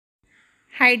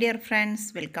Hi dear friends,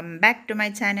 welcome back to my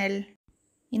channel.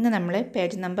 ഇന്ന് നമ്മൾ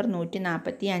page number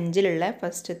 145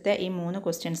 ഫസ്റ്റത്തെ ഈ 3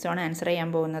 ക്വസ്റ്റ്യൻസാണ് ആൻസർ ചെയ്യാൻ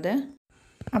പോകുന്നത്.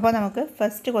 അപ്പോൾ നമുക്ക്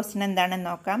ഫസ്റ്റ് ക്വസ്റ്റ്യൻ എന്താണെന്ന്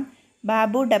നോക്കാം.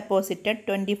 Babu deposited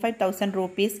 25,000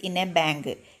 rupees in a bank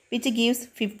which gives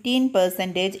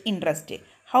 15% interest.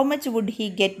 How much would he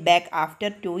get back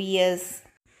after 2 years?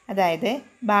 അതായത്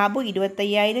ബാബു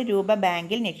 25,000 രൂപ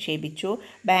ബാങ്കിൽ നിക്ഷേപിച്ചു.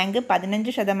 ബാങ്ക്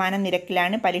 15%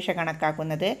 നിരക്കിലാണ് പലിശ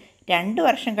കണക്കാക്കുന്നത്. 2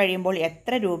 വർഷം കഴിയുമ്പോൾ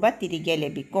എത്ര രൂപ തിരികെ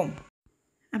ലഭിക്കും?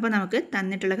 അപ്പോൾ നമുക്ക്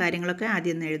തന്നിട്ടുള്ള കാര്യങ്ങളൊക്കെ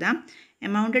ആദ്യം ഒന്ന് എഴുതാം.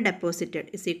 Amount deposited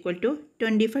is equal to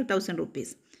 25,000 rupees.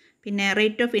 പിന്നെ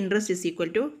rate of interest is equal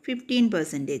to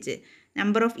 15%.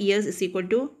 Number of years is equal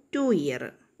to 2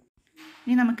 years.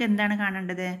 ഇനി നമുക്ക് എന്താണ്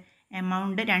കാണേണ്ടത്?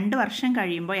 എമൗണ്ട് 2 വർഷം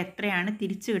കഴിയുമ്പോൾ എത്രയാണ്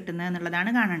തിരിച്ചു കിട്ടുന്നത്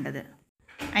എന്നുള്ളതാണ് കാണേണ്ടത്.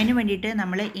 അതിന് വേണ്ടിയിട്ട്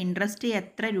നമ്മൾ ഇൻട്രസ്റ്റ്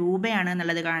എത്ര രൂപയാണ്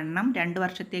എന്നുള്ളത് കാണണം, 2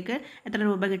 വർഷത്തേക്ക് എത്ര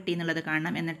രൂപ കിട്ടി എന്നുള്ളത്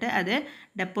കാണണം. എന്നിട്ട് അത്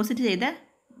ഡെപ്പോസിറ്റ് ചെയ്ത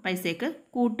പൈസയ്ക്ക്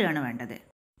കൂട്ടുകയാണ് വേണ്ടത്.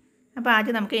 അപ്പോൾ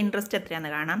ആദ്യം നമുക്ക് ഇൻട്രസ്റ്റ്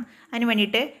എത്രയാണെന്ന് കാണാം. അതിന്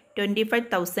വേണ്ടിയിട്ട്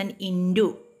 25,000 ഇൻറ്റു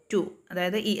 2,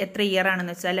 അതായത് ഈ എത്ര ഇയർ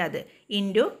ആണെന്ന് വെച്ചാൽ അത്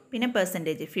ഇൻറ്റു പിന്നെ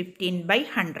പെർസെൻറ്റേജ്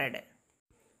 15/100.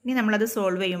 ഇനി നമ്മളത്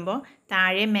സോൾവ് ചെയ്യുമ്പോൾ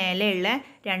താഴെ മേലെയുള്ള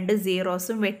 2 zeros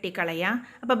വെട്ടിക്കളയാം.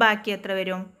 അപ്പോൾ ബാക്കി എത്ര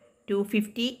വരും?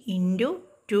 250 ഇൻറ്റു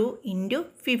 2 ഇൻറ്റു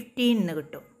 15 എന്ന്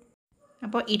കിട്ടും.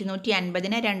 അപ്പോൾ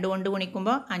 250നെ 2 കൊണ്ട്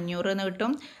ഗുണിക്കുമ്പോൾ 500 എന്ന്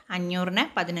കിട്ടും. 500നെ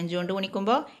 15 കൊണ്ട്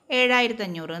ഗുണിക്കുമ്പോൾ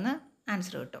 7,500 എന്ന്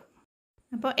ആൻസർ കിട്ടും.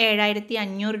 അപ്പോൾ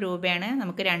 7,500 രൂപയാണ്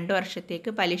നമുക്ക് 2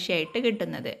 വർഷത്തേക്ക് പലിശയായിട്ട്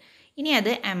കിട്ടുന്നത്. ഇനി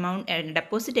അത്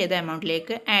ഡെപ്പോസിറ്റ് ചെയ്ത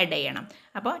എമൗണ്ടിലേക്ക് ആഡ് ചെയ്യണം.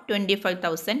 അപ്പോൾ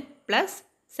 25,000 plus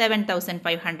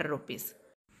 7,500 rupees,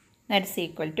 that's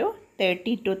equal to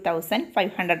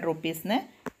 32,500 rupees എന്ന്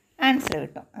ആൻസർ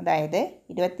കിട്ടും. അതായത്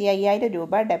 25,000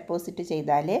 രൂപ ഡെപ്പോസിറ്റ്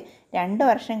ചെയ്താൽ 2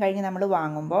 വർഷം കഴിഞ്ഞ് നമ്മൾ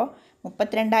വാങ്ങുമ്പോൾ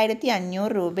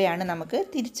 32,500 രൂപയാണ് നമുക്ക്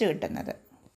തിരിച്ചു കിട്ടുന്നത്.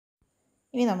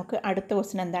 ഇനി നമുക്ക് അടുത്ത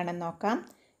ക്വസ്റ്റ്യൻ എന്താണെന്ന് നോക്കാം.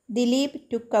 Dileep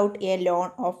took out a loan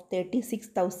of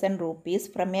 36,000 rupees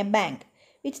from a bank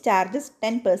which charges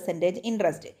 10%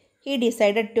 interest. He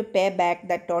decided to pay back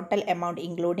the total amount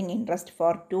including interest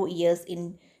for 2 years in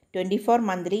 24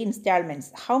 monthly installments.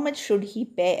 How much should he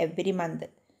pay every month?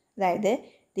 അതായത്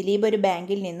ദിലീപ് ഒരു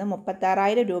ബാങ്കിൽ നിന്ന്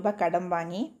 36,000 രൂപ കടം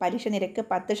വാങ്ങി. പലിശ നിരക്ക്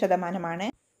 10%.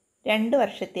 2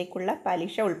 വർഷത്തേക്കുള്ള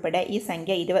പലിശ ഉൾപ്പെടെ ഈ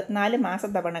സംഖ്യ 24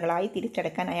 മാസത്തവണകളായി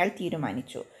തിരിച്ചടക്കാൻ അയാൾ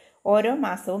തീരുമാനിച്ചു. ഓരോ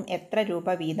മാസവും എത്ര രൂപ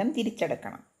വീതം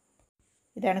തിരിച്ചടക്കണം?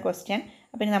 ഇതാണ് ക്വസ്റ്റ്യൻ.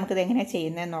 അപ്പോൾ ഇനി നമുക്കിത് എങ്ങനെയാണ്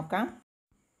ചെയ്യുന്നതെന്ന് നോക്കാം.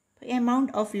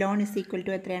 Amount of loan is equal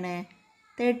to എത്രയാണ്?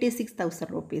 36,000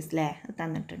 rupees അല്ലേ? അത്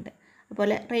തന്നിട്ടുണ്ട്.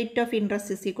 അതുപോലെ rate of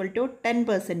interest is equal to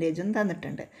 10%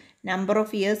 തന്നിട്ടുണ്ട്. Number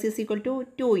of years is equal to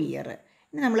 2 years.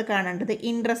 ഇനി നമ്മൾ കാണേണ്ടത്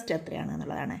ഇൻട്രസ്റ്റ് എത്രയാണ്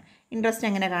എന്നുള്ളതാണ്. ഇൻട്രസ്റ്റ്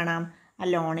എങ്ങനെ കാണാം? ആ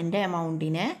ലോണിൻ്റെ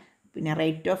എമൗണ്ടിനെ പിന്നെ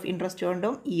റേറ്റ് ഓഫ് ഇൻട്രസ്റ്റ്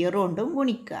കൊണ്ടും ഇയർ കൊണ്ടും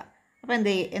ഗുണിക്കുക. അപ്പോൾ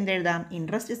എന്തെഴുതാം?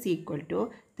 Interest is equal to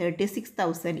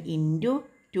 36,000 into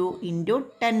 2 into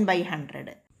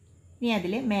 10/100. ഇനി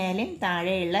അതിൽ മേലെയും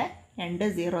താഴെയുള്ള 2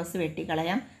 zeros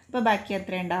വെട്ടിക്കളയാം. അപ്പോൾ ബാക്കി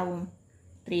എത്ര ഉണ്ടാവും?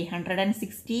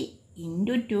 360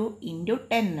 ഇൻറ്റു 2 ഇൻറ്റു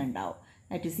 10 ഉണ്ടാവും.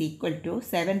 ദാറ്റ് ഈസ് ഈക്വൽ ടു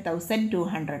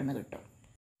 7,200 എന്ന് കിട്ടും.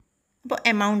 അപ്പോൾ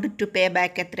എമൗണ്ട് ടു പേ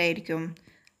ബാക്ക് എത്രയായിരിക്കും?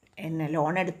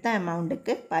 ലോൺ എടുത്ത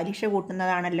എമൗണ്ടിക്ക് പലിശ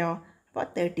കൂട്ടുന്നതാണല്ലോ. അപ്പോൾ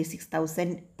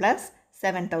 36,000 plus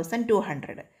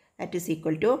 7,200 that is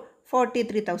equal to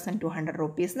 43,200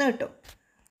 rupees എന്ന് കിട്ടും.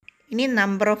 ഇനി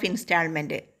number of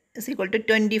instalment is equal to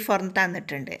 24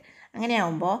 തന്നിട്ടുണ്ട്.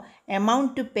 അങ്ങനെയാകുമ്പോൾ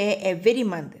amount to pay every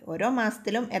month, ഓരോ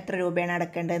മാസത്തിലും എത്ര രൂപയാണ്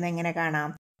അടക്കേണ്ടതെന്ന് എങ്ങനെ കാണാം?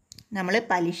 നമ്മൾ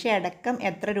പലിശ അടക്കം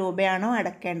എത്ര രൂപയാണോ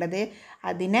അടക്കേണ്ടത്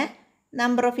അതിനെ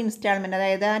നമ്പർ ഓഫ് ഇൻസ്റ്റാൾമെൻറ്റ്,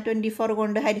 അതായത് ആ 24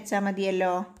 കൊണ്ട് ഹരിച്ചാൽ മതിയല്ലോ.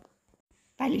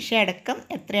 പലിശ അടക്കം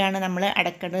എത്രയാണ് നമ്മൾ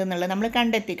അടക്കേണ്ടത് എന്നുള്ളത് നമ്മൾ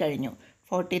കണ്ടെത്തി കഴിഞ്ഞു.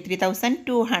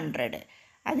 43,200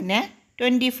 അതിനെ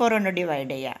 24 കൊണ്ട് ഡിവൈഡ്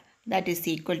ചെയ്യുക. That is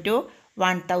equal to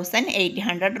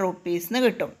 1,800 rupees എന്ന്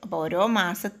കിട്ടും. അപ്പോൾ ഓരോ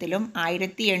മാസത്തിലും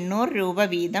 1,800 രൂപ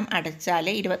വീതം അടച്ചാൽ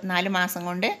 24 മാസം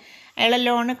കൊണ്ട് അയാളെ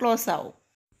ലോണ് ക്ലോസ് ആവും.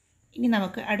 ഇനി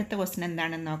നമുക്ക് അടുത്ത ക്വസ്റ്റ്യൻ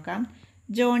എന്താണെന്ന് നോക്കാം.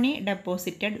 Johnny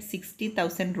deposited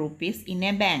 60,000 rupees in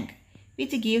a bank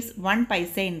which gives 1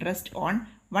 paisa interest on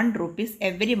 1 rupees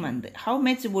every month. How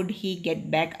much would he get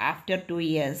back after 2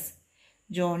 years?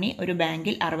 Johnny ഒരു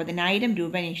ബാങ്കിൽ 60,000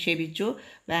 രൂപ നിക്ഷേപിച്ചു.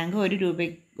 ബാങ്ക് ഒരു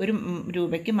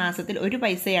രൂപയ്ക്ക് മാസത്തിൽ 1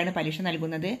 പൈസയാണ് പലിശ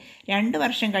നൽകുന്നത്. 2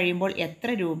 വർഷം കഴിയുമ്പോൾ എത്ര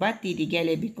രൂപ തിരികെ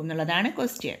ലഭിക്കും എന്നുള്ളതാണ്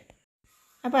ക്വസ്റ്റ്യൻ.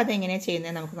 അപ്പോൾ അതെങ്ങനെയാണ്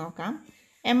ചെയ്യുന്നത് നമുക്ക് നോക്കാം.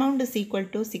 എമൗണ്ട് ഇസ് ഈക്വൽ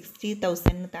ടു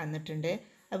 60,000 തന്നിട്ടുണ്ട്.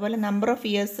 അതുപോലെ നമ്പർ ഓഫ്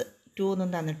ഇയേഴ്സ് 2 എന്നും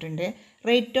തന്നിട്ടുണ്ട്.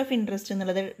 റേറ്റ് ഓഫ് ഇൻട്രസ്റ്റ്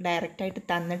എന്നുള്ളത് ഡയറക്റ്റായിട്ട്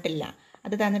തന്നിട്ടില്ല.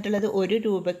 അത് തന്നിട്ടുള്ളത് 1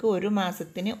 രൂപയ്ക്ക് 1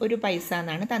 മാസത്തിന് 1 പൈസ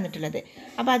എന്നാണ് തന്നിട്ടുള്ളത്.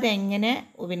 അപ്പോൾ അതെങ്ങനെ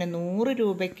പിന്നെ 100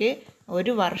 രൂപയ്ക്ക്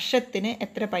 1 വർഷത്തിന്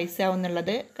എത്ര പൈസ ആവും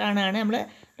എന്നുള്ളത് കാണുകയാണ് നമ്മൾ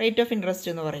റേറ്റ് ഓഫ്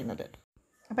ഇൻട്രസ്റ്റ് എന്ന് പറയുന്നത്.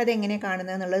 അപ്പോൾ അതെങ്ങനെയാണ്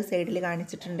കാണുന്നത് എന്നുള്ളത് സൈഡിൽ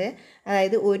കാണിച്ചിട്ടുണ്ട്.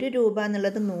 അതായത് 1 രൂപ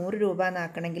എന്നുള്ളത് 100 രൂപ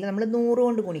എന്നാക്കണമെങ്കിൽ നമ്മൾ 100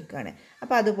 കൊണ്ട് ഗുണിക്കുകയാണ്.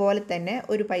 അപ്പോൾ അതുപോലെ തന്നെ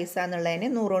ഒരു പൈസ എന്നുള്ളതിനെ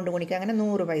 100 കൊണ്ട് ഗുണിക്കുക, അങ്ങനെ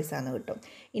 100 പൈസ എന്ന് കിട്ടും.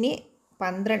 ഇനി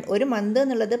 12 ഒരു മന്ത്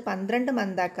എന്നുള്ളത് 12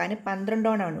 മന്താക്കാൻ 12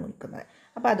 കൊണ്ടാണ് ഗുണിക്കുന്നത്.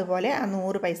 അപ്പോൾ അതുപോലെ ആ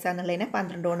 100 പൈസ എന്നുള്ളതിനെ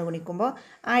 12 കൊണ്ട് ഗുണിക്കുമ്പോൾ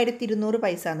 1200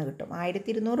 പൈസ എന്ന് കിട്ടും.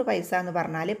 1200 പൈസ എന്ന്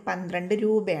പറഞ്ഞാൽ 12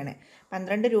 രൂപയാണ്.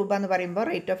 12 രൂപ എന്ന് പറയുമ്പോൾ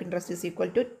rate of interest is equal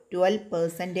to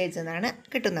 12% എന്നാണ്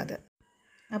കിട്ടുന്നത്.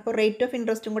 അപ്പോൾ റേറ്റ് ഓഫ്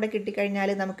ഇൻട്രസ്റ്റും കൂടെ കിട്ടിക്കഴിഞ്ഞാൽ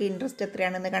നമുക്ക് ഇൻട്രസ്റ്റ്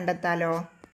എത്രയാണെന്ന് കണ്ടെത്താലോ.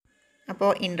 അപ്പോൾ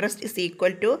interest is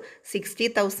equal to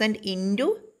 60,000 into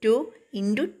 2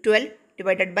 into 12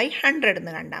 divided by 100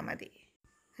 എന്ന് കണ്ടാൽ മതി.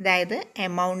 അതായത്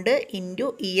amount into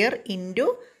year into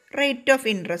rate of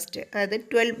interest, അതായത്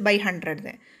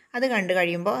 12/100. അത് കണ്ടു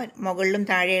കഴിയുമ്പോൾ മുകളിലും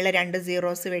താഴെയുള്ള 2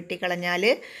 zeros വെട്ടിക്കളഞ്ഞാൽ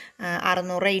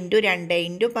 600 into 2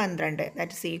 into 12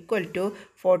 that is equal to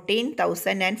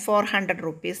 14,400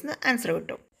 rupees എന്ന് ആൻസർ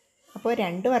കിട്ടും. അപ്പോൾ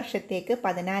 2 വർഷത്തേക്ക്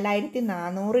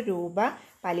 14,400 രൂപ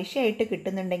പലിശയായിട്ട്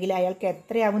കിട്ടുന്നുണ്ടെങ്കിൽ അയാൾക്ക്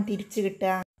എത്രയാവും തിരിച്ച്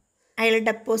കിട്ടുക? അയാൾ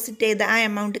ഡെപ്പോസിറ്റ് ചെയ്ത ആ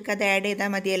എമൗണ്ടിക്ക് അത് ആഡ്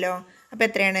ചെയ്താൽ മതിയല്ലോ. അപ്പോൾ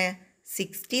എത്രയാണ്?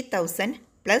 60,000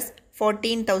 plus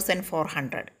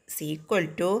 14,400 is equal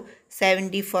to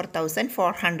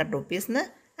 74,400 റുപ്പീസിന്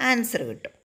answer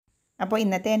കിട്ടും. അപ്പോൾ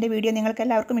ഇന്നത്തെ എൻ്റെ വീഡിയോ നിങ്ങൾക്ക്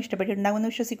എല്ലാവർക്കും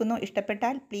ഇഷ്ടപ്പെട്ടിട്ടുണ്ടാകുമെന്ന് വിശ്വസിക്കുന്നു.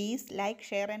 ഇഷ്ടപ്പെട്ടാൽ please like,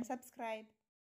 share and subscribe.